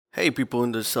Hey people,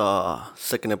 in this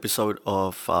second episode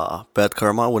of Bad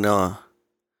Karma, I wanna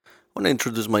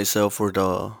introduce myself for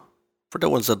the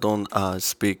ones that don't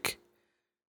speak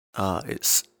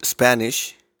it's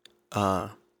Spanish. Uh,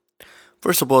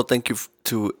 First of all, thank you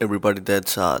to everybody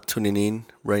that's tuning in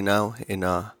right now, and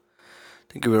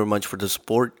thank you very much for the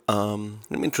support.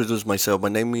 Let me introduce myself. My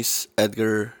name is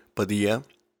Edgar Padilla,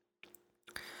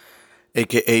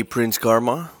 aka Prince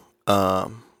Karma.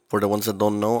 For the ones that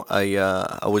don't know,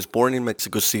 I was born in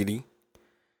Mexico City.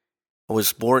 I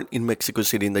was born in Mexico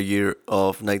City in the year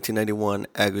of 1991,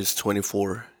 August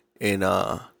 24, and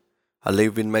I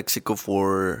lived in Mexico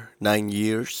for 9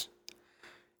 years,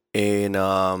 and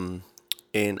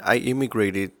I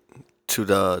immigrated to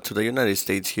the United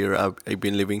States here. I've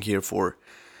been living here for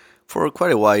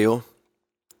quite a while.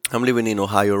 I'm living in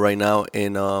Ohio right now,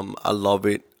 and I love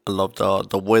it. I love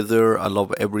the weather. I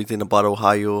love everything about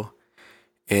Ohio,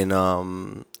 and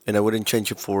I wouldn't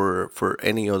change it for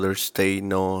any other state.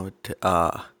 No,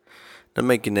 not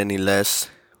making any less.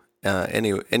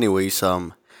 Anyways,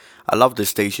 I love the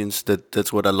stations.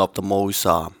 That's what I love the most.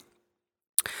 I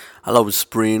love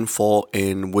spring, fall,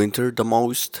 and winter the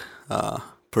most.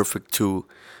 Perfect to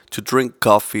drink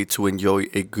coffee, to enjoy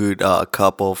a good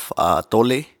cup of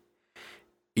tole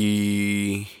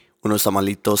y unos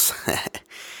tamalitos.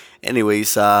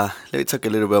 Anyways, let me talk a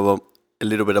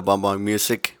little bit about my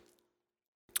music.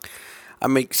 I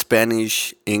make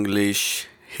Spanish, English,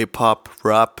 hip hop,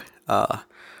 rap.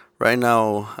 Right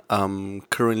now, I'm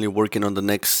currently working on the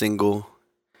next single,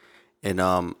 and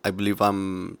I believe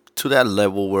I'm to that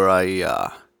level where I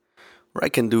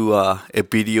can do a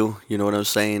video. You know what I'm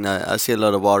saying? I see a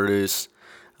lot of artists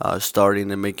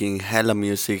starting and making hella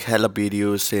music, hella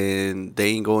videos, and they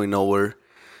ain't going nowhere.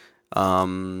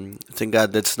 Thank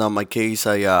God that's not my case.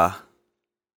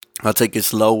 I'll take it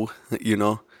slow. You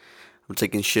know, I'm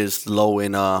taking shit slow,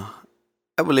 and I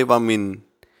believe I'm in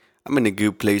a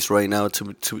good place right now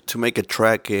to make a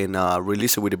track and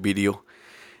release it with a video.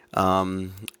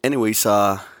 Anyways,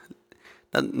 now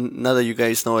that you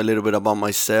guys know a little bit about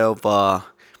myself,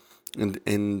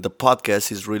 and the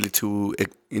podcast is really to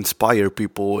inspire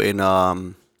people, and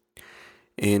I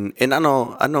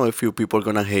know a few people are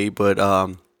gonna hate, but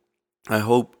I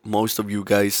hope most of you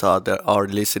guys that are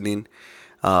listening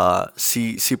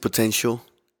see potential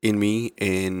in me,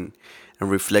 and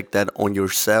reflect that on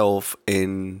yourself,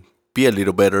 and be a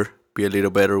little better. Be a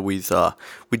little better with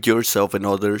yourself and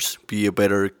others. Be a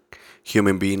better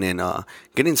human being, and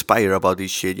get inspired about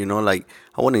this shit. Like,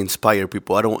 I want to inspire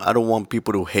people. I don't want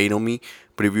people to hate on me.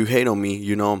 But if you hate on me,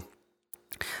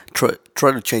 try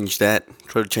to change that.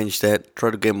 Try to change that. Try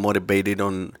to get motivated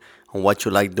on what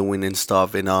you like doing and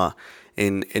stuff. And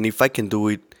if I can do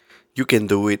it, you can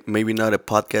do it. Maybe not a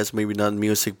podcast, maybe not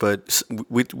music, but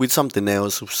with something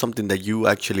else, something that you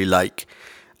actually like.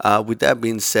 With that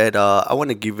being said, I want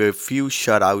to give a few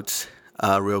shout outs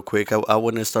real quick. I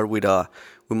want to start with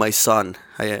my son.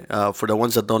 For the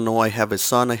ones that don't know, I have a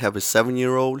son. I have a 7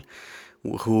 year old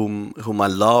whom I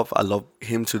love. I love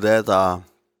him to death.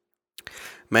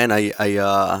 Man,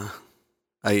 I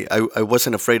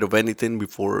wasn't afraid of anything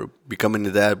before becoming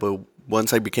a dad, but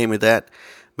once I became a dad,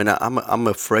 man, I'm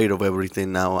afraid of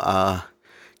everything now.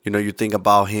 You think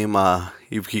about him.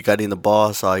 If he got in the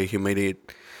bus, he made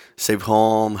it safe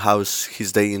home. How's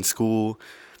his day in school?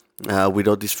 With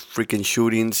all these freaking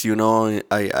shootings,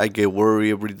 I get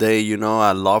worried every day.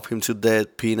 I love him to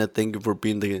death. Peanut, thank you for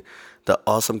being the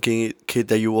awesome kid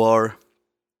that you are.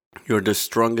 You're the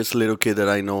strongest little kid that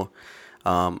I know.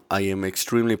 I am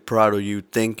extremely proud of you.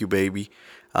 Thank you, baby.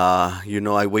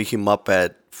 I wake him up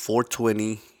at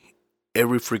 4:20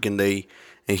 every freaking day,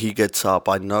 and he gets up.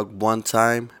 I knock one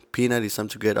time. Peanut, it's time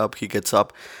to get up. He gets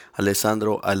up.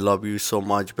 Alessandro, I love you so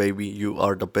much, baby. You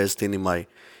are the best thing in my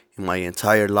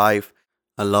entire life.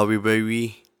 I love you,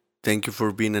 baby. Thank you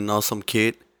for being an awesome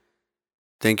kid.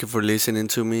 Thank you for listening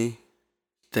to me.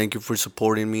 Thank you for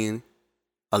supporting me.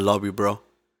 I love you, bro.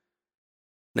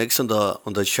 Next on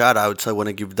the shout outs, I want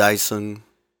to give Dyson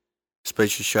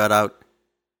special shout out,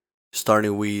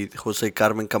 starting with Jose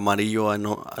Carmen Camarillo.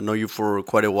 I know you for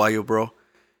quite a while, bro,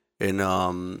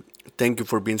 and thank you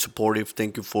for being supportive.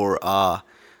 Thank you for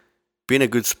being a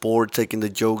good sport, taking the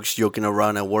jokes, joking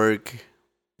around at work,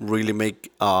 really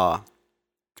make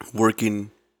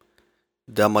working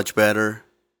that much better.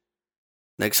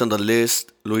 Next on the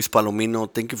list, Luis Palomino.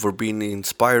 Thank you for being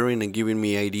inspiring and giving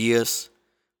me ideas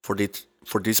for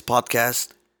this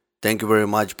podcast. Thank you very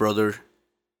much, brother.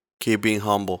 Keep being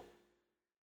humble.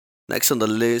 Next on the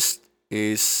list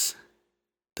is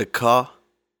the Ka,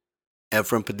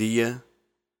 Efren Padilla.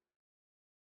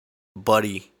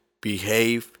 Buddy,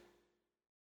 behave.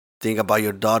 Think about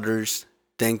your daughters.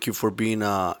 Thank you for being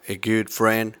a good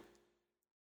friend.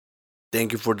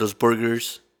 Thank you for those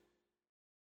burgers.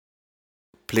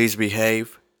 Please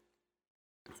behave.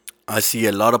 I see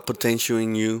a lot of potential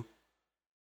in you.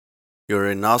 You're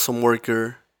an awesome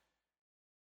worker.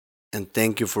 And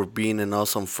thank you for being an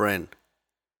awesome friend.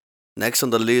 Next on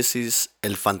the list is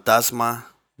El Fantasma,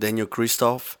 Daniel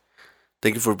Christoph.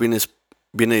 Thank you for being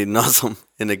an awesome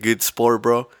and a good sport,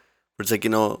 bro. For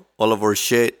taking all of our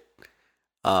shit,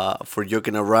 for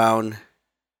joking around,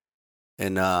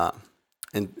 and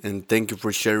thank you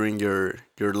for sharing your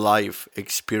life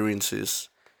experiences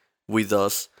with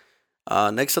us.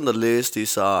 Next on the list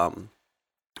is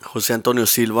Jose Antonio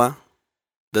Silva.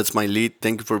 That's my lead.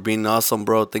 Thank you for being awesome,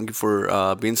 bro. Thank you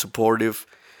for being supportive.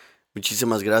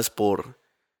 Muchísimas gracias por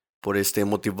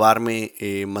motivarme,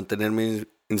 mantenerme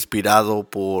inspirado,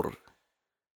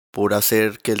 por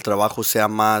hacer que el trabajo sea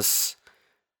más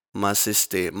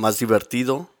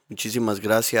divertido. Muchísimas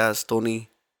gracias, Tony.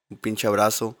 Un pinche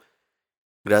abrazo.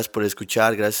 Gracias por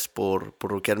escuchar, gracias por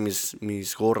rockear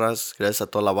mis gorras, gracias a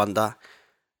toda la banda.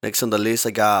 Next on the list,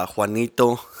 I got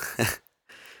Juanito,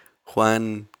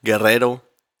 Juan Guerrero.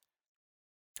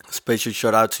 Special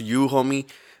shout out to you, homie.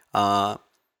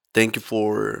 Thank you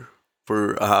for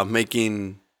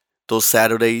making those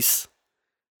Saturdays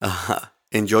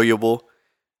enjoyable.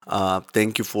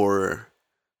 Thank you for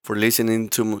listening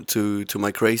to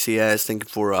my crazy ass. Thank you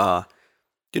for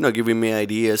giving me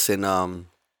ideas and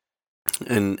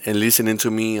listening to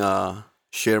me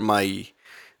share my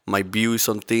views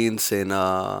on things and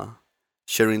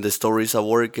sharing the stories at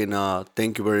work. And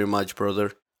thank you very much,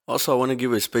 brother. Also, I want to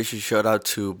give a special shout out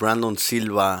to Brandon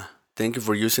Silva. Thank you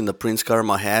for using the Prince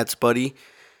Karma hats, buddy.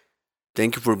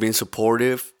 Thank you for being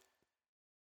supportive.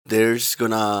 There's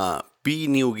gonna be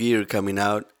new gear coming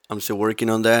out. I'm still working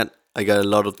on that. I got a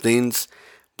lot of things,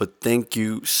 but thank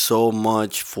you so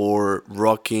much for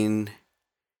rocking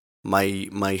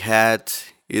my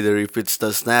hat, either if it's the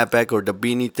snapback or the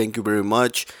beanie. Thank you very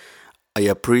much. I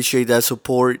appreciate that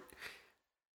support.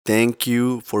 Thank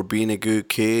you for being a good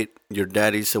kid. Your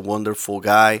dad is a wonderful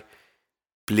guy.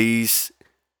 Please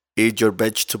eat your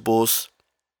vegetables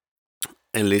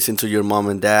and listen to your mom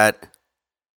and dad.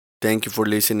 Thank you for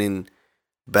listening.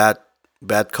 Bad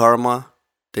Karma.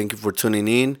 Thank you for tuning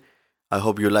in. I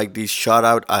hope you like this shout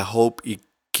out. I hope it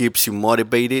keeps you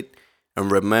motivated.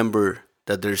 And remember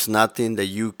that there's nothing that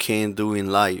you can't do in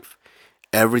life.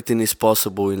 Everything is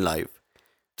possible in life.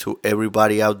 To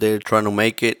everybody out there trying to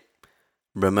make it,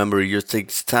 remember, it just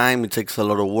takes time, it takes a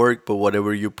lot of work, but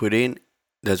whatever you put in,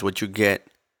 that's what you get.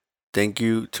 Thank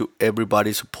you to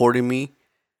everybody supporting me.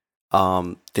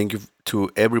 Thank you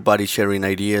to everybody sharing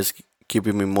ideas,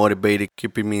 keeping me motivated,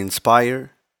 keeping me inspired.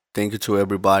 Thank you to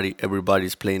everybody.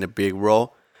 Everybody's playing a big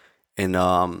role. And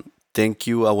thank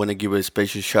you. I want to give a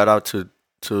special shout out to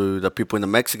the people in the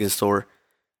Mexican store,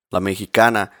 La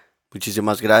Mexicana.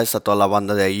 Muchísimas gracias a toda la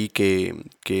banda de ahí que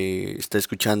está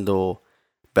escuchando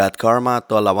Bad Karma,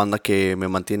 toda la banda que me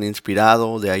mantiene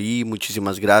inspirado de ahí.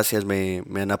 Muchísimas gracias. Me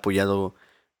han apoyado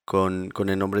con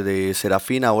el nombre de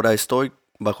Serafín. Ahora estoy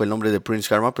bajo el nombre de Prince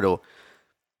Karma, pero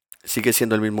sigue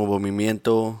siendo el mismo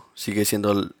movimiento, sigue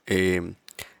siendo el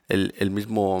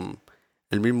mismo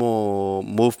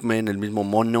movement, el mismo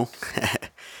mono.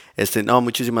 No,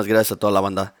 muchísimas gracias a toda la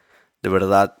banda. De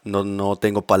verdad, no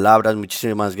tengo palabras.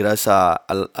 Muchísimas gracias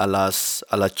a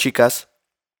las chicas,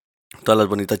 todas las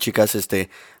bonitas chicas. I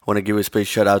want to give a special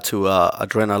shout out to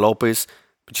Adriana López.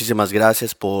 Muchísimas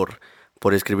gracias por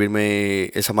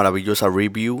escribirme esa maravillosa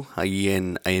review ahí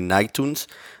en iTunes.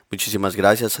 Muchísimas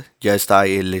gracias. Ya está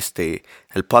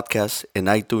el podcast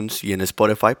en iTunes y en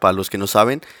Spotify para los que no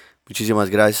saben. Muchísimas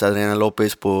gracias, Adriana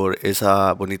López, por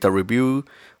esa bonita review,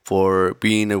 for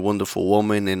being a wonderful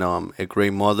woman and a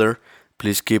great mother.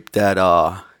 Please keep that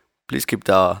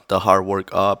the hard work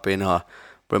up, and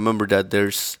remember that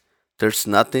there's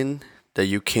nothing that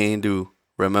you can't do.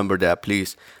 Remember that,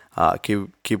 please.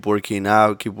 Keep working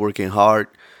out, keep working hard.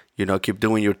 Keep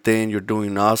doing your thing. You're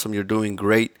doing awesome. You're doing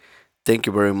great. Thank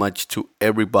you very much to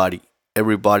everybody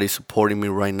supporting me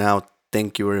right now.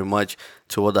 Thank you very much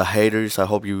to all the haters. I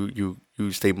hope you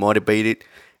stay motivated,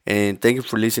 and thank you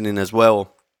for listening as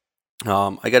well.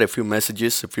 I got a few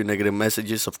negative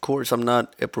messages. Of course, I'm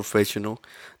not a professional.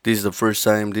 This is the first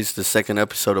time. This is the second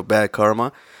episode of Bad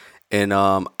Karma, and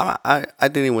I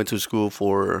didn't went to school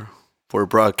for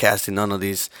broadcasting. None of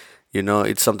this.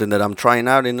 It's something that I'm trying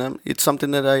out, and it's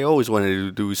something that I always wanted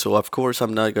to do. So of course,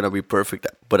 I'm not gonna be perfect,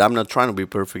 but I'm not trying to be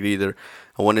perfect either.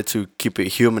 I wanted to keep it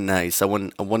humanized. I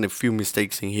want a few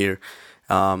mistakes in here.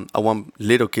 I want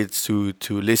little kids to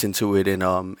listen to it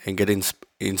and get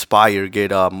inspired,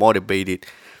 get motivated,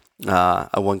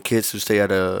 I want kids to stay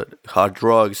out of hard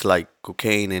drugs like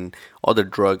cocaine and other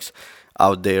drugs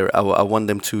out there. I want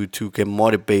them to get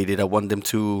motivated. I want them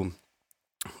to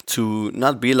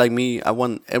not be like me. I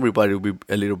want everybody to be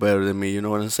a little better than me. You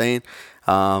know what I'm saying?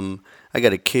 I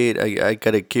got a kid. I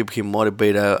gotta keep him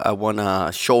motivated. I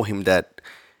wanna show him that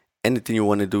anything you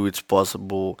want to do, it's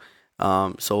possible.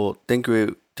 So thank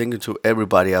you to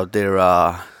everybody out there.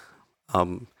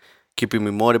 Um, Keeping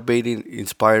me motivating,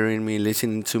 inspiring me,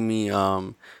 listening to me.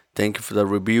 Thank you for the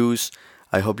reviews.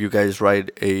 I hope you guys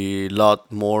write a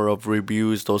lot more of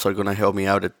reviews. Those are gonna help me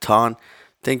out a ton.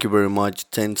 Thank you very much.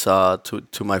 Thanks to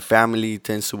my family.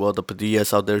 Thanks to all the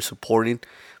Padillas out there supporting.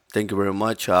 Thank you very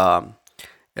much.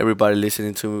 Everybody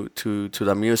listening to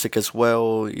the music as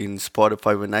well in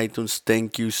Spotify and iTunes.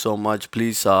 Thank you so much.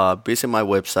 Please visit my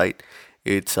website.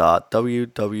 It's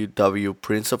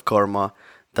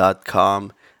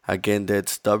www.princeofkarma.com. Again,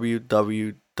 that's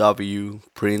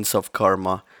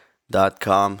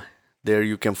www.princeofkarma.com. There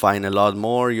you can find a lot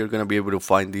more. You're gonna be able to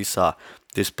find this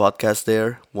podcast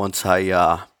there once we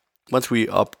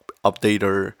update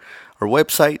our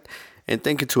website. And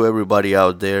thank you to everybody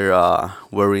out there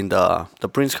wearing the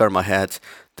Prince Karma hats.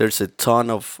 There's a ton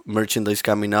of merchandise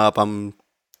coming up. I'm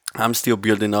still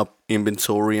building up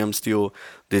inventory. I'm still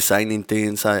designing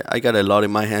things. I got a lot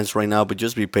in my hands right now, but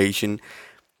just be patient.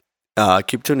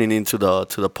 Keep tuning into the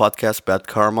podcast Bad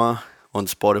Karma on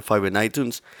Spotify and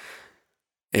iTunes.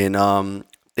 And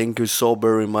thank you so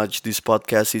very much. This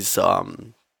podcast is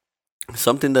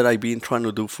something that I've been trying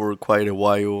to do for quite a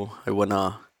while. I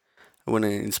wanna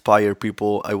inspire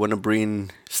people. I wanna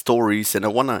bring stories, and I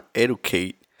wanna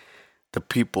educate the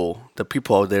people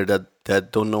out there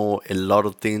that don't know a lot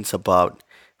of things about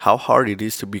how hard it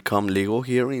is to become legal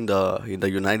here in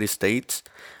the United States.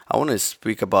 I want to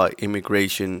speak about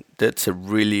immigration. That's a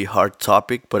really hard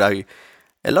topic, but a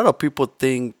lot of people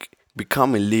think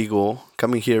becoming legal,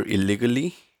 coming here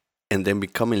illegally, and then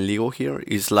becoming legal here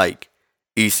is like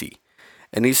easy,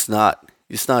 and it's not.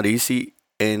 It's not easy,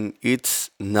 and it's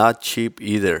not cheap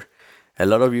either. A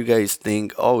lot of you guys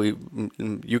think, oh,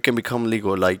 you can become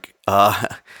legal. Like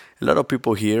a lot of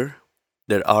people here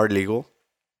that are legal,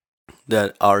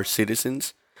 that are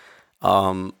citizens,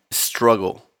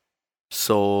 struggle.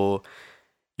 So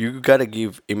you gotta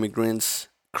give immigrants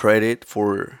credit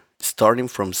for starting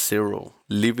from zero,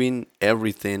 leaving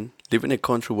everything, leaving a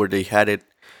country where they had it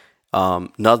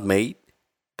not made,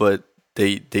 but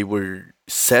they were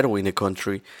settled in a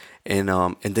country, and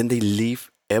then they leave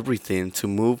everything to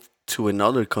move to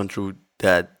another country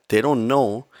that they don't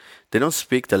know, they don't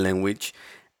speak the language,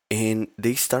 and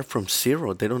they start from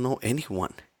zero. They don't know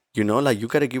anyone. Like you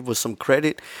gotta give us some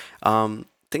credit.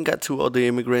 Thank God to all the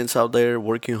immigrants out there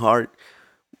working hard.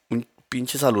 Un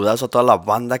pinche saludazo a toda la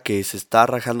banda que se está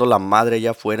rajando la madre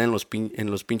allá afuera en los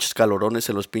pinches calorones,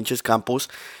 en los pinches campos,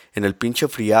 en el pinche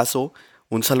friazo.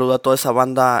 Un saludo a toda esa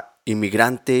banda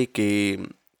inmigrante que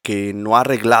no ha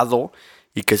arreglado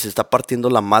y que se está partiendo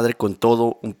la madre con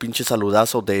todo. Un pinche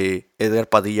saludazo de Edgar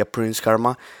Padilla, Prince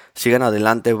Karma. Sigan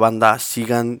adelante, banda.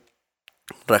 Sigan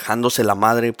rajándose la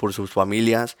madre por sus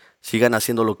familias. Sigan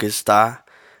haciendo lo que está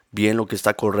bien, lo que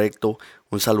está correcto.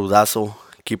 Un saludazo.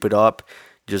 Keep it up.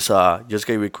 Just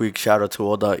gave a quick shout out to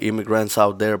all the immigrants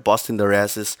out there busting their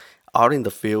asses out in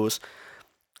the fields,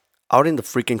 out in the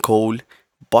freaking cold,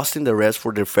 busting their ass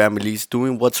for their families,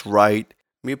 doing what's right.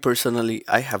 Me personally,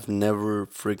 I have never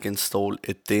freaking stole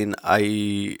a thing.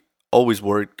 I always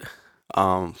worked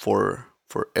for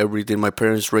everything. My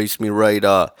parents raised me right.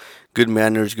 Good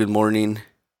manners, good morning,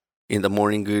 in the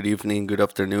morning, good evening, good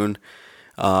afternoon.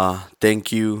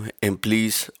 Thank you, and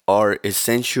please are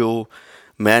essential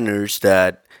manners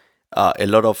that a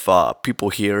lot of people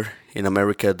here in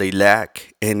America they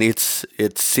lack, and it's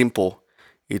simple,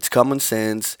 it's common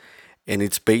sense, and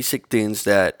it's basic things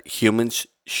that humans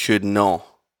should know.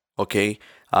 Okay,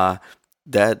 uh,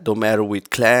 that don't matter with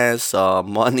class,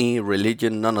 money,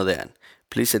 religion, none of that.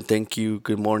 Please and thank you.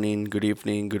 Good morning, good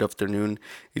evening, good afternoon.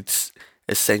 It's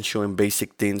essential and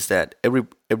basic things that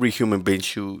every human being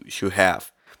should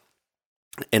have,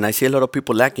 and I see a lot of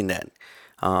people lacking that.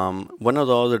 One of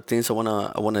the other things I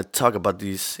wanna talk about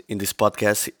this in this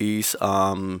podcast is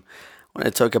I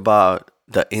wanna talk about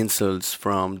the insults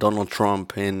from Donald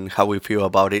Trump and how we feel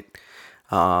about it.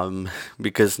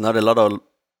 Because not a lot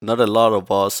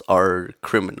of us are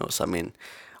criminals. I mean,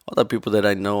 all the people that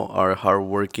I know are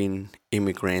hardworking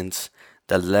immigrants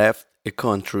that left a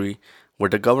country where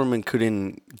the government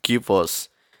couldn't give us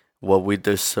what we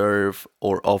deserve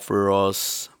or offer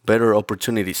us better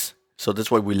opportunities. So that's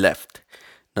why we left,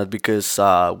 not because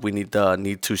we need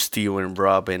to steal and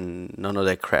rob and none of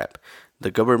that crap.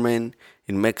 The government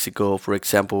in Mexico, for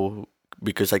example,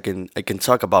 because I can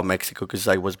talk about Mexico because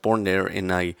I was born there and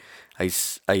I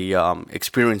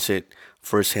experienced it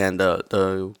firsthand.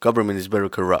 The government is very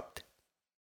corrupt.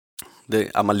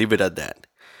 I'm gonna leave it at that.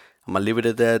 I'm gonna leave it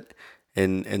at that.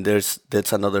 And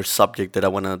that's another subject that I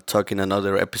wanna talk in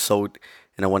another episode,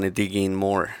 and I wanna dig in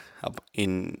more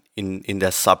in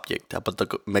that subject about the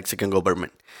Mexican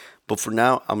government. But for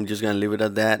now, I'm just gonna leave it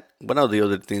at that. One of the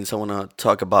other things I wanna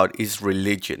talk about is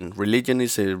religion. Religion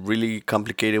is a really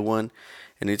complicated one,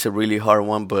 and it's a really hard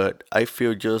one. But I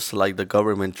feel just like the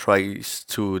government tries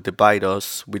to divide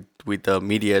us with the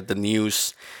media, the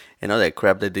news, and all that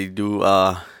crap that they do.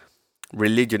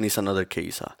 Religion is another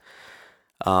case.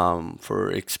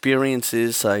 For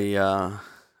experiences, I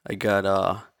got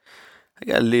I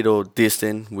got a little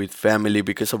distant with family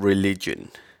because of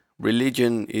religion.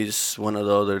 Religion is one of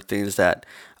the other things that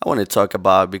I want to talk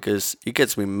about because it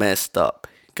gets me messed up.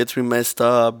 It gets me messed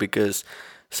up because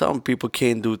some people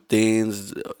can't do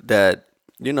things that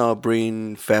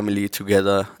bring family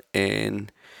together,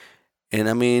 and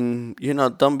I mean,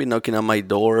 don't be knocking on my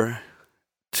door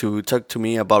to talk to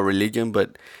me about religion,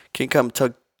 but can come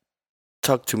talk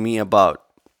to me about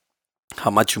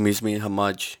how much you miss me, how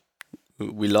much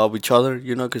we love each other,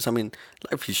 because I mean,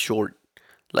 life is short.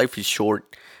 Life is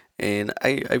short. And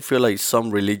I feel like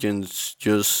some religions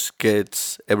just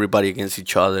gets everybody against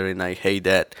each other, and I hate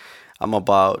that. I'm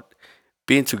about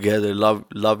being together,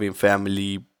 loving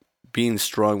family, being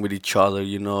strong with each other,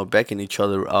 backing each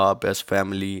other up as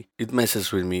family. It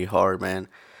messes with me hard, man.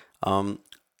 Um,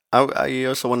 I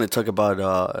also want to talk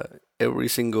about every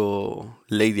single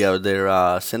lady out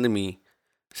there sending me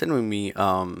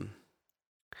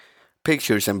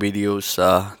pictures and videos.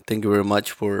 Thank you very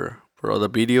much for all the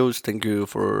videos. Thank you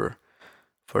for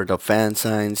the fan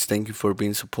signs. Thank you for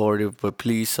being supportive. But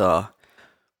please,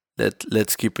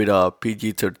 let's keep it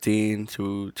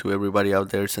PG-13 to everybody out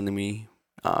there sending me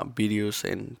videos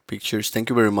and pictures. Thank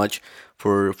you very much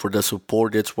for the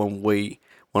support. That's one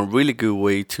really good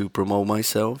way to promote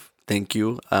myself. Thank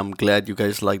you. I'm glad you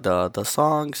guys like the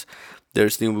songs.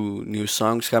 There's new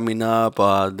songs coming up.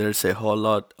 There's a whole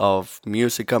lot of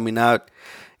music coming out,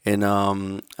 and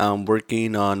I'm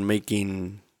working on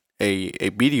making a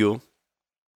video.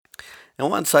 And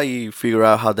once I figure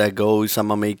out how that goes, I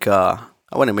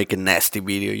want to make a nasty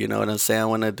video. You know what I'm saying? I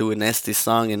want to do a nasty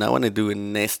song, and I want to do a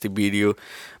nasty video.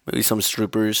 Maybe some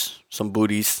strippers, some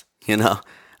booties. I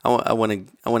want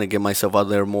to get myself out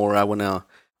there more. I want to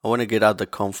get out the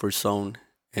comfort zone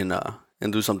and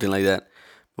do something like that.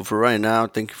 But for right now,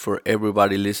 thank you for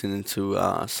everybody listening to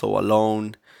So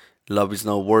Alone. Love is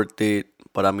not worth it.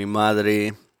 Para mi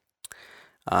madre.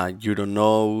 You don't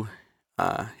know.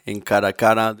 In Cara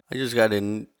Cara. I just got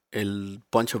a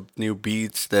bunch of new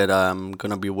beats that I'm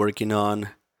gonna be working on.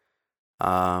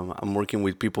 I'm working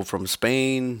with people from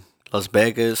Spain, Las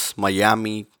Vegas,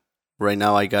 Miami. Right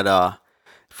now, a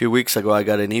few weeks ago, I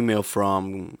got an email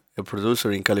from a producer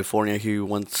in California. He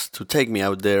wants to take me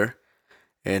out there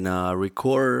and a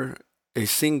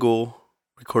single,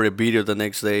 record a video the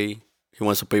next day. He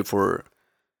wants to pay for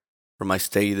my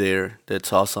stay there.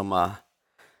 That's awesome.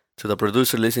 To the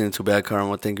producer listening to Bad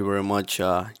Karma, thank you very much.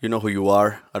 You know who you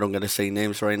are. I don't gotta say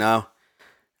names right now.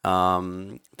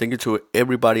 Thank you to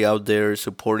everybody out there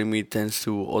supporting me. Thanks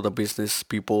to all the business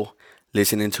people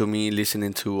listening to me,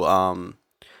 listening to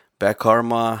Bad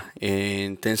Karma,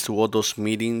 and thanks to all those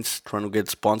meetings trying to get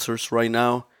sponsors right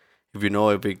now. If you know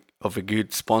of a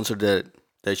good sponsor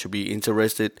that should be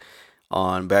interested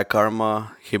on Bad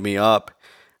Karma, hit me up.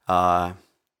 Uh,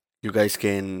 you guys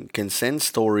can send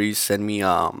stories, send me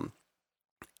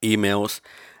emails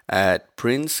at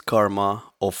Prince Karma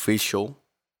Official,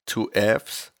 two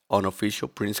F's on official,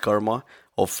 Prince Karma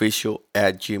Official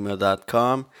at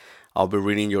gmail.com. I'll be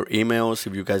reading your emails.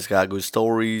 If you guys got good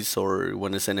stories or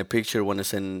want to send a picture, want to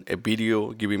send a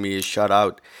video, giving me a shout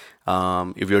out.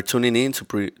 If you're tuning in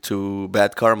to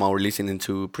Bad Karma or listening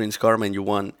to Prince Karma and if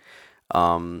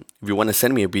you want to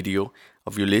send me a video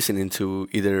of you listening to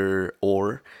either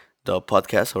or the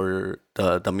podcast or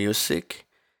the music,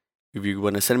 if you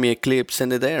want to send me a clip,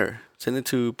 send it there. Send it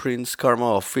to Prince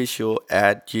Karma Official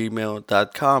at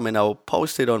gmail.com, and I'll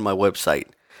post it on my website.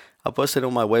 I'll post it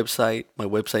on my website. My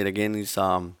website again is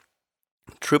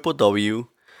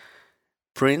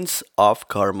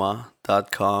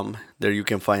www.princeofkarma.com. There you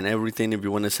can find everything. If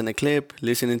you want to send a clip,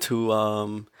 listening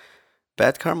to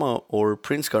Bad Karma or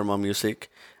Prince Karma music,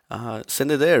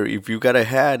 send it there. If you got a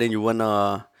hat and you want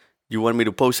me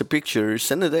to post a picture,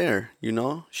 send it there.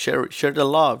 Share the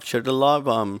love, share the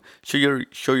love.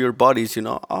 Show your bodies.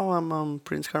 Oh, I'm on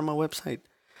Prince Karma website.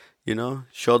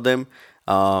 Show them.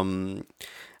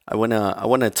 I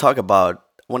wanna talk about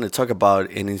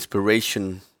an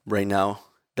inspiration right now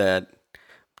that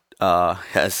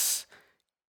has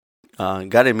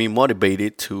gotten me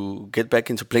motivated to get back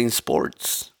into playing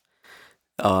sports.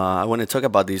 I want to talk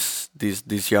about this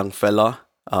young fella.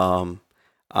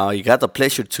 I got the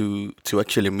pleasure to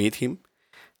actually meet him.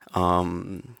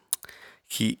 Um,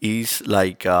 he is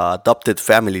like adopted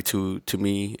family to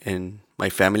me and my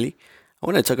family. I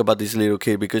want to talk about this little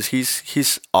kid because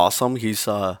he's awesome.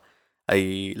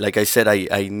 I like I said,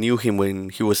 I knew him when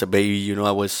he was a baby.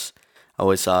 I was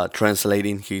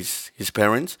translating his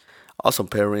parents, awesome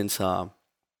parents. I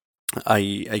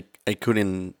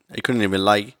couldn't even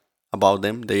lie about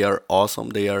them. They are awesome.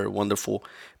 They are wonderful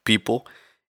people,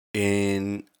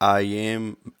 and I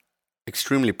am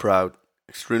extremely proud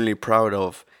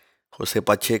of Jose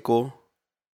Pacheco,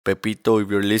 Pepito. If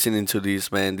you're listening to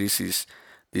this, man, this is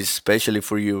especially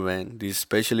for you, man. This is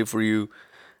especially for you.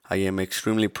 I am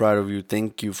extremely proud of you.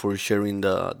 Thank you for sharing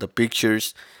the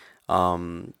pictures.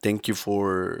 Thank you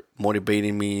for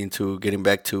motivating me into getting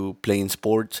back to playing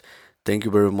sports. Thank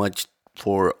you very much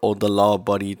for all the love,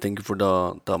 buddy. Thank you for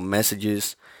the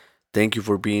messages. Thank you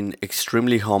for being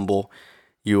extremely humble.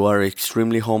 You are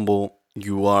extremely humble.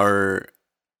 You are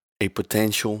a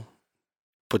potential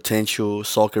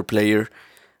soccer player.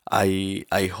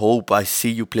 I hope I see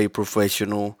you play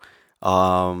professional.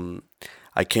 Um,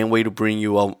 I can't wait to bring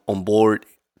you on board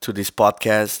to this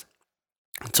podcast,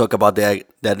 talk about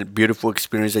that beautiful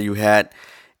experience that you had,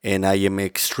 and I am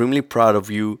extremely proud of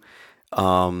you.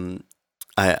 Um,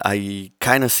 I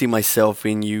kind of see myself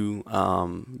in you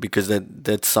because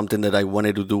that's something that I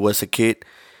wanted to do as a kid,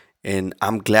 and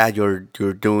I'm glad you're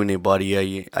doing it,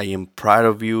 buddy. I am proud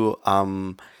of you.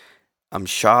 I'm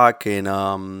shocked and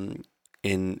I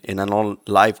know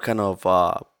life kind of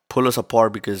pull us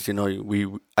apart because we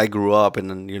I grew up and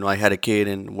then, I had a kid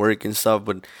and work and stuff,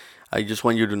 but I just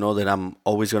want you to know that I'm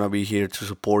always gonna be here to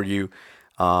support you.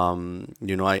 I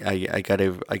got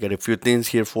a few things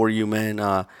here for you, man,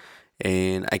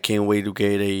 and I can't wait to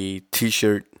get a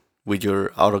T-shirt with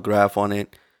your autograph on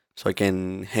it so I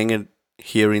can hang it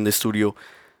here in the studio.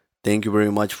 Thank you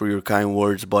very much for your kind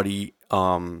words, buddy.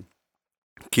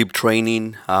 Keep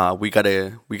training. We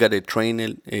gotta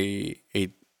train a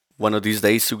one of these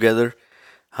days together.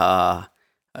 Uh,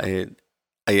 I,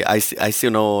 I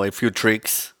still know a few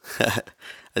tricks.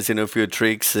 I still know a few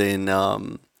tricks, and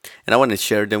I want to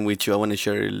share them with you. I want to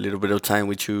share a little bit of time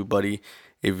with you, buddy.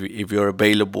 If you're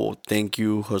available, thank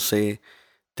you, Jose.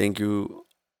 Thank you,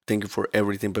 thank you for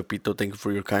everything, Pepito. Thank you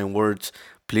for your kind words.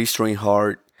 Please train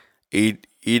hard, eat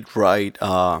right,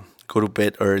 go to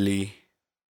bed early,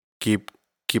 keep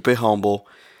keep it humble,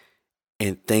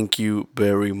 and thank you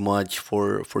very much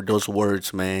for those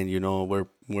words, man.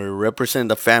 We're representing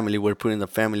the family. We're putting the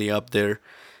family up there.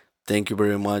 Thank you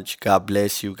very much. God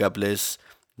bless you. God bless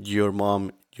your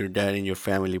mom, your dad, and your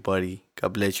family, buddy.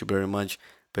 God bless you very much,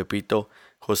 Pepito.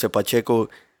 José Pacheco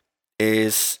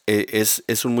es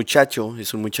un muchacho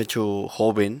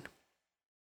joven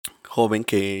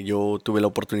que yo tuve la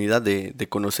oportunidad de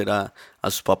conocer a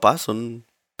sus papás. Son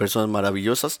personas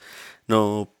maravillosas.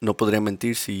 No podría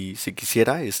mentir si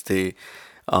quisiera.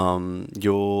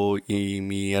 Yo y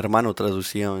mi hermano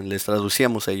les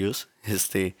traducíamos a ellos.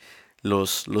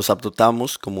 Los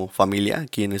adoptamos como familia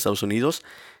aquí en Estados Unidos.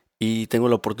 Y tengo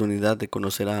la oportunidad de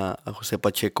conocer a José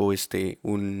Pacheco,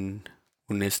 un,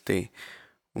 este,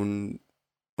 un,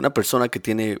 una persona que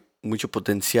tiene mucho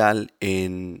potencial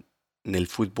en el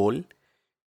fútbol,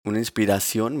 una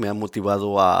inspiración. Me ha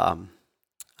motivado a,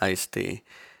 este,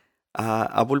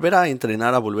 a volver a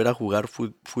entrenar, a volver a jugar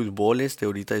fútbol.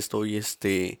 Ahorita estoy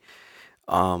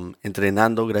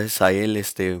entrenando gracias a él,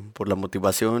 por la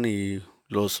motivación y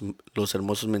los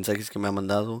hermosos mensajes que me ha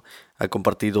mandado. Ha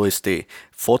compartido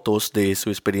fotos de su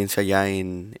experiencia allá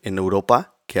en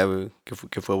Europa, que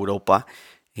fue a Europa.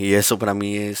 Y eso para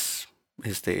mí es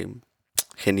este,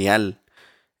 genial.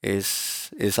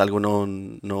 Es algo,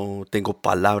 no tengo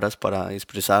palabras para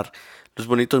expresar los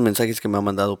bonitos mensajes que me ha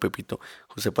mandado Pepito.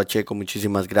 José Pacheco,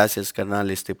 muchísimas gracias,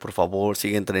 carnal. Por favor,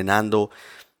 sigue entrenando,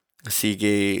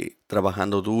 sigue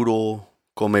trabajando duro,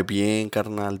 come bien,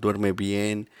 carnal, duerme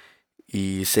bien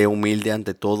y sé humilde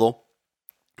ante todo.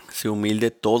 Sé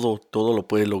humilde, todo lo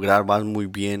puedes lograr, vas muy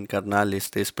bien, carnal.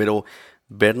 Espero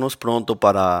vernos pronto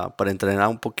para entrenar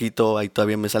un poquito. Ahí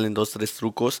todavía me salen dos, tres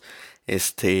trucos. Ahí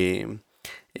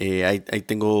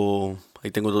tengo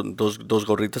dos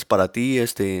gorritas para ti,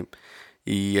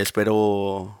 y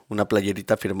espero una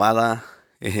playerita firmada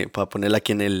para ponerla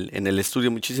aquí en el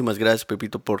estudio. Muchísimas gracias,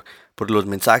 Pepito, por los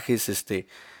mensajes.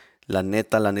 La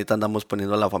neta andamos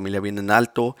poniendo a la familia bien en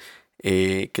alto.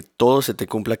 Que todo se te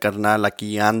cumpla, carnal.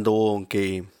 Aquí ando,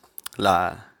 aunque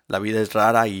la vida es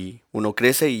rara y uno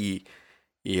crece y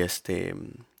y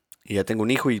ya tengo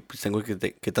un hijo y pues tengo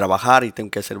que trabajar y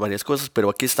tengo que hacer varias cosas, pero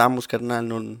aquí estamos, carnal,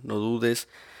 no dudes.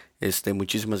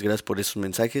 Muchísimas gracias por esos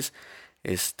mensajes.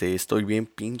 Estoy bien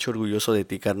pinche orgulloso de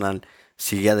ti, carnal.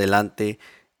 Sigue adelante.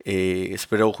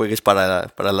 Espero juegues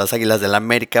para las Águilas del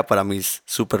América, para mis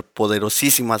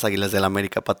superpoderosísimas Águilas del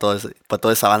América, para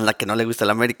toda esa banda que no le gusta el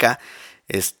América.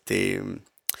 Este,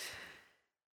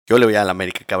 yo le voy a la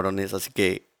América, cabrones, así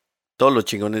que todos los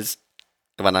chingones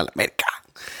van a la América.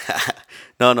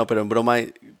 No, pero en broma,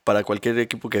 para cualquier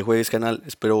equipo que juegues, carnal,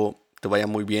 espero te vaya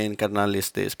muy bien, carnal.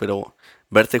 Espero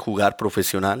verte jugar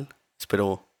profesional.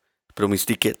 Espero mis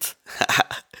tickets.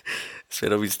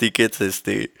 Espero mis tickets,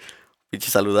 pinche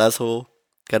saludazo,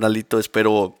 carnalito.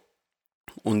 Espero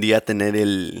un día tener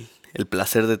el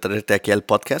placer de traerte aquí al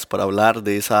podcast para hablar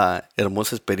de esa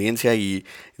hermosa experiencia y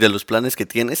de los planes que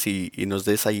tienes y nos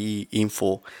des ahí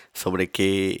info sobre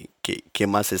qué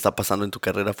más está pasando en tu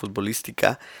carrera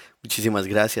futbolística. Muchísimas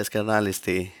gracias, carnal.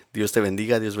 Dios te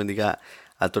bendiga, Dios bendiga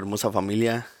a tu hermosa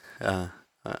familia,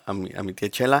 a mi tía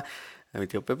Chela, a mi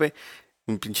tío Pepe.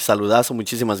 Un pinche saludazo.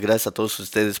 Muchísimas gracias a todos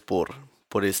ustedes por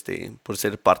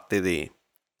ser parte de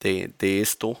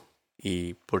esto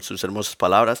y por sus hermosas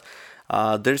palabras.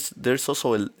 There's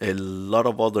also a lot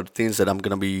of other things that I'm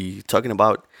gonna be talking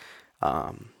about.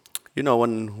 Um,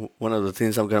 one of the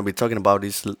things I'm gonna be talking about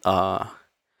is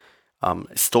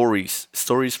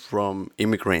stories from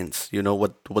immigrants. You know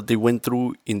what they went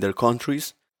through in their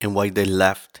countries and why they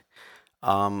left.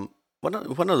 Um, one of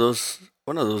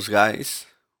those guys.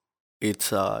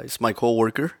 It's my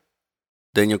coworker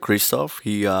Daniel Christoph.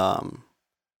 He's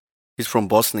from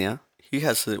Bosnia. He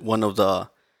has one of the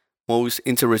most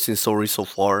interesting stories so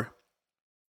far.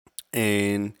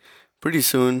 And pretty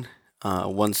soon,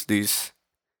 once this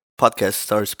podcast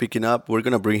starts picking up, we're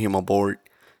gonna bring him aboard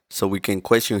so we can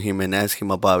question him and ask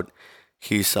him about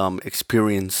his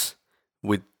experience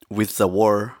with with the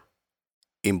war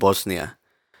in Bosnia.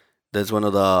 That's one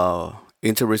of the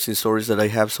interesting stories that I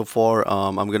have so far.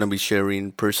 I'm gonna be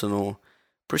sharing personal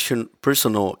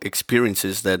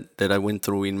experiences that I went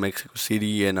through in Mexico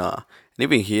City and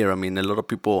even here. I mean, a lot of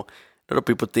people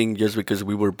think just because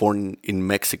we were born in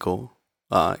Mexico,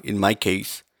 in my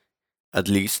case at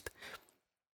least,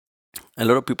 a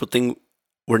lot of people think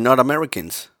we're not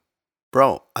Americans.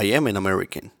 Bro, I am an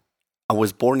American. I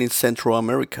was born in Central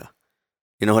America.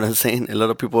 You know what I'm saying? A lot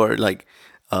of people are like,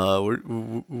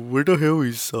 where the hell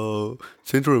is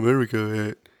Central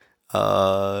America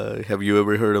at? Have you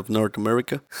ever heard of North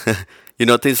America?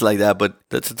 Things like that. But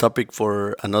that's a topic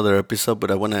for another episode.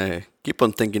 But I want to keep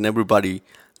on thanking everybody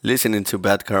listening to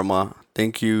Bad Karma.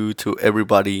 Thank you to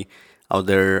everybody out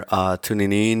there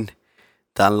tuning in,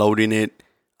 downloading it,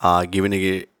 giving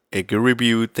it a good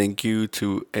review. Thank you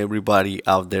to everybody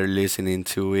out there listening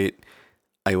to it.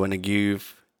 I want to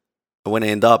give I want to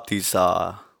end up this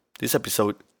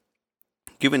episode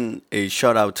giving a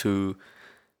shout out to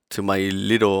my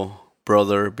little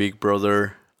brother, big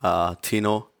brother,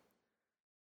 Tino,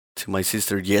 to my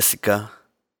sister Jessica.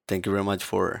 Thank you very much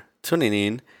for tuning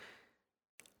in.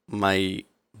 My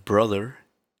brother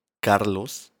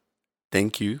Carlos,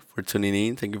 thank you for tuning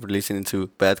in. Thank you for listening to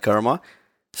Bad Karma.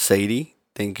 Sadie,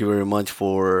 thank you very much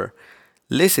for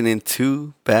listening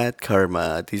to Bad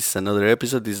Karma. This is another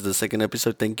episode. This is the second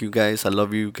episode. Thank you guys. I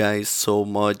love you guys so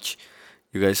much.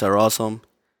 You guys are awesome.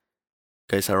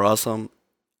 You guys are awesome.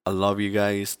 I love you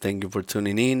guys. Thank you for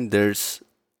tuning in. There's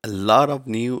a lot of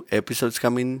new episodes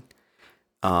coming.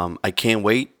 I can't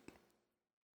wait.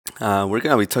 We're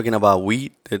gonna be talking about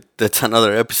weed. That's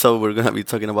another episode. We're gonna be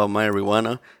talking about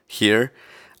marijuana here.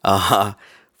 Uh,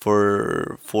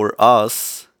 for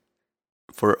us,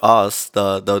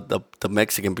 the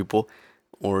Mexican people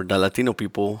or the Latino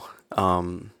people.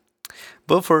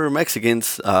 But for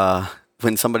Mexicans,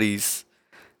 when somebody's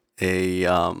a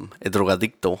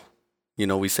drogadicto,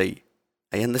 we say,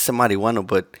 "I anda ese marihuano,"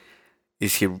 but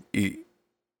is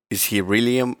he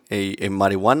really a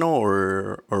marihuano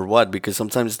or what? Because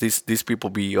sometimes these people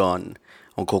be on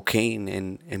cocaine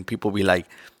and people be like,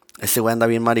 "Ese güey anda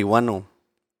bien marihuano."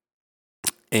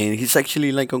 And he's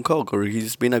actually like on coke or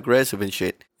he's been aggressive and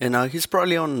shit. And he's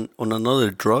probably on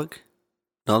another drug,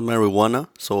 not marijuana.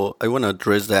 So I want to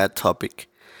address that topic.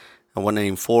 I want to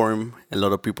inform a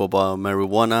lot of people about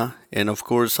marijuana. And of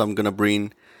course, I'm going to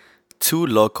bring two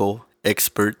local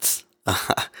experts.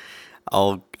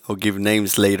 I'll give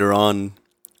names later on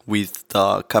with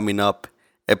coming up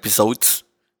episodes.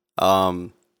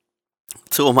 Two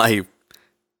of my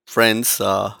friends,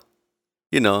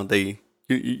 they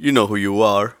you know who you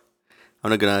are. I'm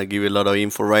not gonna give you a lot of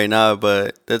info right now,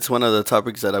 but that's one of the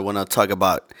topics that I wanna talk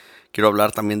about. Quiero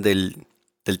hablar también del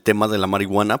tema de la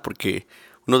marihuana, porque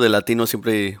uno de latino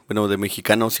siempre, bueno, de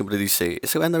mexicano siempre dice,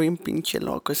 ese güey anda bien pinche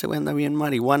loco, ese güey anda bien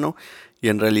marihuano, y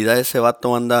en realidad ese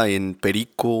vato anda en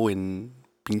perico, en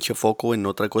pinche foco, en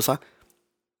otra cosa,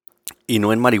 y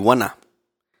no en marihuana.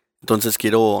 Entonces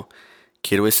quiero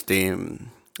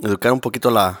educar un poquito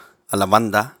a la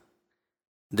banda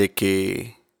de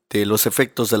que de los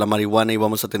efectos de la marihuana, y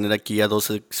vamos a tener aquí a dos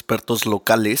expertos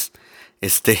locales,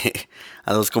 este,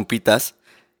 a dos compitas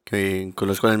con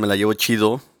los cuales me la llevo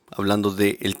chido, hablando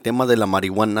del tema de la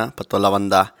marihuana para toda la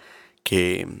banda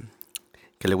que,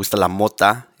 que le gusta la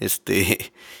mota.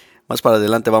 Más para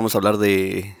adelante vamos a hablar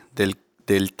del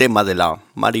tema de la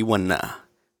marihuana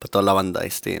para toda la banda.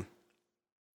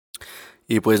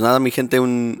 Y pues nada, mi gente,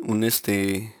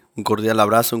 un cordial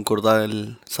abrazo, un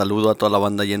cordial saludo a toda la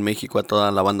banda allá en México, a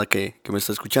toda la banda que me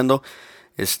está escuchando.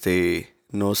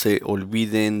 No se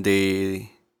olviden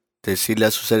de decirle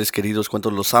a sus seres queridos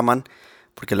cuántos los aman,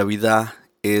 porque la vida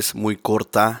es muy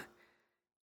corta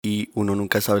y uno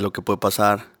nunca sabe lo que puede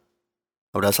pasar.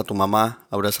 Abraza a tu mamá,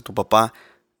 abraza a tu papá,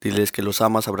 diles que los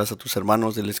amas, abraza a tus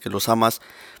hermanos, diles que los amas.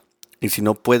 Y si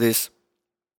no puedes,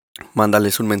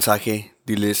 mándales un mensaje,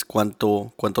 diles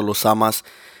cuánto los amas.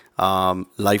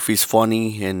 Life is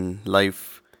funny, and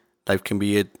life can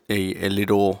be a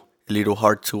little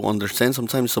hard to understand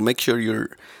sometimes. So make sure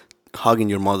you're hugging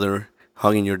your mother,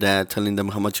 hugging your dad, telling them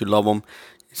how much you love them.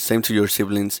 Same to your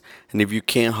siblings. And if you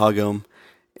can't hug them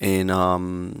and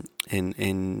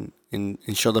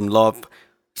show them love,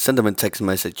 send them a text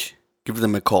message, give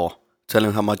them a call, tell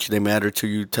them how much they matter to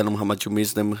you, tell them how much you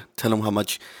miss them, tell them how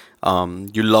much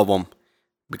you love them,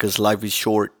 because life is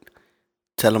short.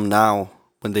 Tell them now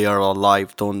when they are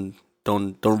alive. Don't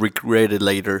regret it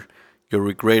later. You'll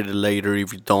regret it later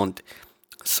if you don't.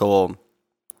 So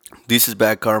this is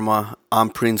Bad Karma. I'm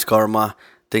Prince Karma.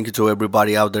 Thank you to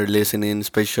everybody out there listening.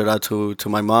 Special shout out to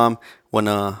my mom.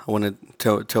 Wanna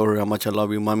tell her how much I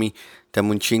love you, mami. Te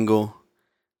amo un chingo.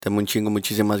 Te amo un chingo.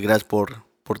 Muchísimas gracias por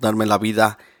darme la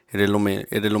vida. Eres lo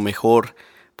mejor.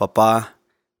 Papá,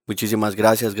 muchísimas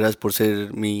gracias. Gracias por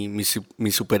ser mi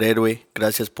superhéroe.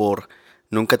 Gracias por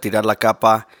nunca tirar la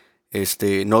capa.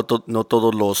 No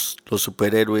todos los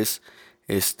superhéroes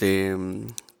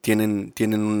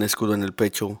tienen un escudo en el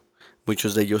pecho.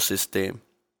 Muchos de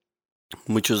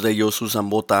ellos usan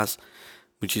botas.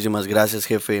 Muchísimas gracias,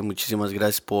 jefe. Muchísimas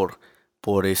gracias por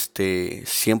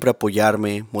siempre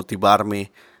apoyarme,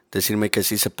 motivarme, decirme que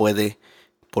sí se puede,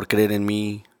 por creer en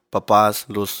mí. Papás,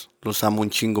 los amo un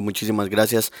chingo. Muchísimas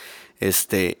gracias.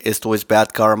 Esto es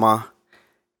Bad Karma.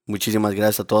 Muchísimas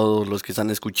gracias a todos los que están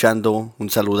escuchando. Un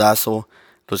saludazo.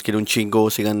 Los quiero un chingo.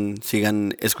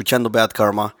 Sigan escuchando Bad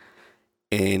Karma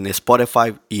en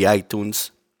Spotify y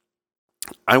iTunes.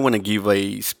 I want to give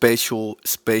a special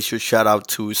shout out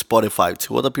to Spotify,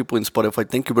 to other people in Spotify.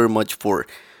 Thank you very much for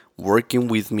working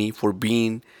with me, for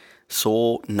being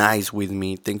so nice with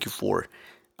me. Thank you for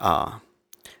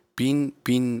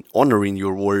being honoring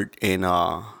your word, and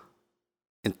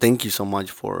thank you so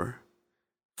much for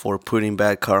putting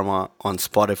Bad Karma on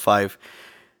Spotify.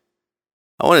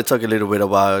 I want to talk a little bit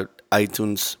about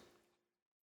iTunes.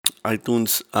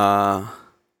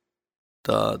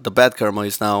 The Bad Karma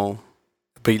is now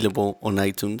available on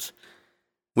iTunes.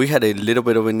 We had a little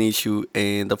bit of an issue,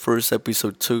 and the first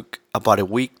episode took about a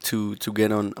week to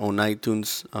get on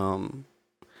iTunes.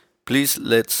 Please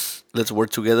let's work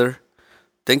together.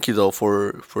 Thank you though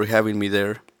for having me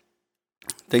there.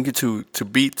 Thank you to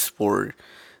Beats for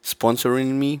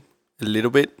sponsoring me a little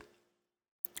bit.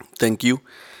 Thank you.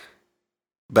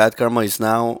 Bad Karma is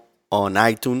now on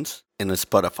iTunes and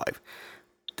Spotify.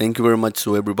 Thank you very much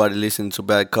to everybody listening to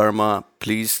Bad Karma.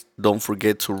 Please don't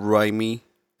forget to write me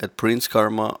at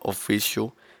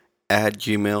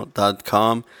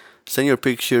princekarmaofficial@gmail.com. Send your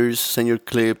pictures, send your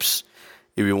clips.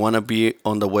 If you want to be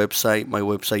on the website, my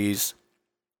website is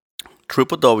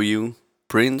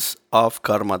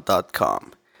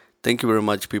www.princeofkarma.com. Thank you very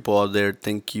much, people out there.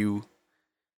 Thank you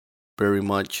very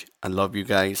much. I love you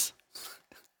guys.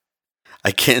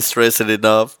 I can't stress it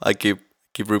enough. I keep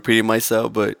repeating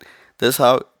myself, but that's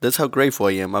how grateful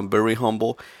I am. I'm very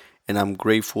humble, and I'm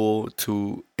grateful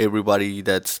to everybody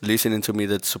that's listening to me,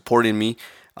 that's supporting me.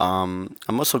 I'm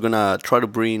also gonna try to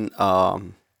bring a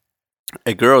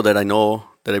girl that I know,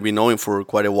 that I've been knowing for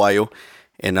quite a while,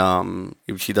 and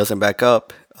if she doesn't back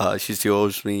up, she still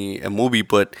owes me a movie.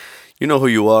 But you know who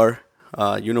you are.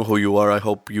 You know who you are. I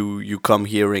hope you come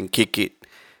here and kick it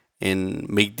and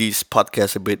make this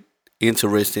podcast a bit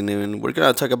interesting. And we're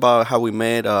gonna talk about how we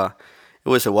met. It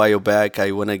was a while back.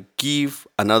 I want to give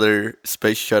another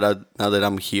special shout out now that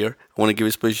I'm here. I want to give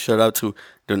a special shout out to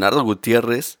Leonardo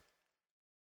Gutierrez,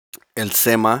 el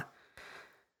SEMA.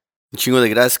 Un chingo de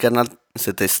gracias, carnal.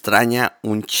 Se te extraña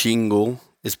un chingo.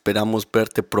 Esperamos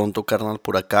verte pronto, carnal,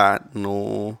 por acá.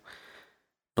 No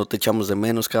te echamos de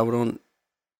menos, cabrón.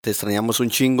 Te extrañamos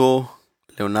un chingo,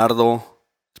 Leonardo.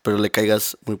 Espero le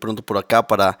caigas muy pronto por acá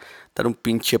para dar un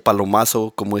pinche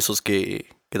palomazo como esos que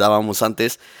dábamos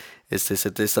antes.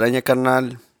 Se te extraña,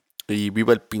 carnal. Y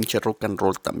viva el pinche rock and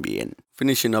roll también.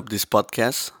 Finishing up this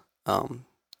podcast.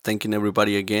 Thanking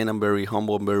everybody again. I'm very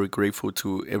humble. I'm very grateful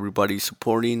to everybody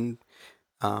supporting,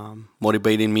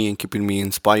 motivating me, and keeping me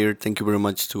inspired. Thank you very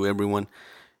much to everyone.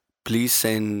 Please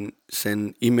send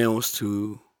emails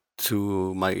to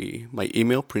my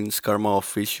email,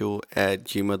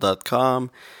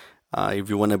 princekarmaofficial@gmail.com. If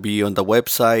you want to be on the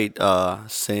website,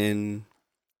 send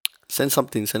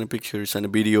something, send a picture, send a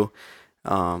video.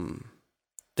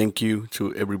 Thank you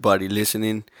to everybody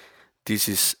listening. This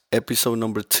is episode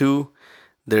number 2.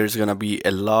 There's gonna be a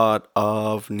lot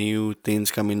of new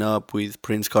things coming up with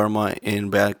Prince Karma and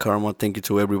Bad Karma. Thank you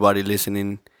to everybody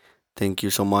listening. Thank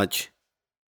you so much.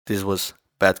 This was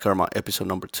Bad Karma, episode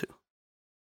number 2.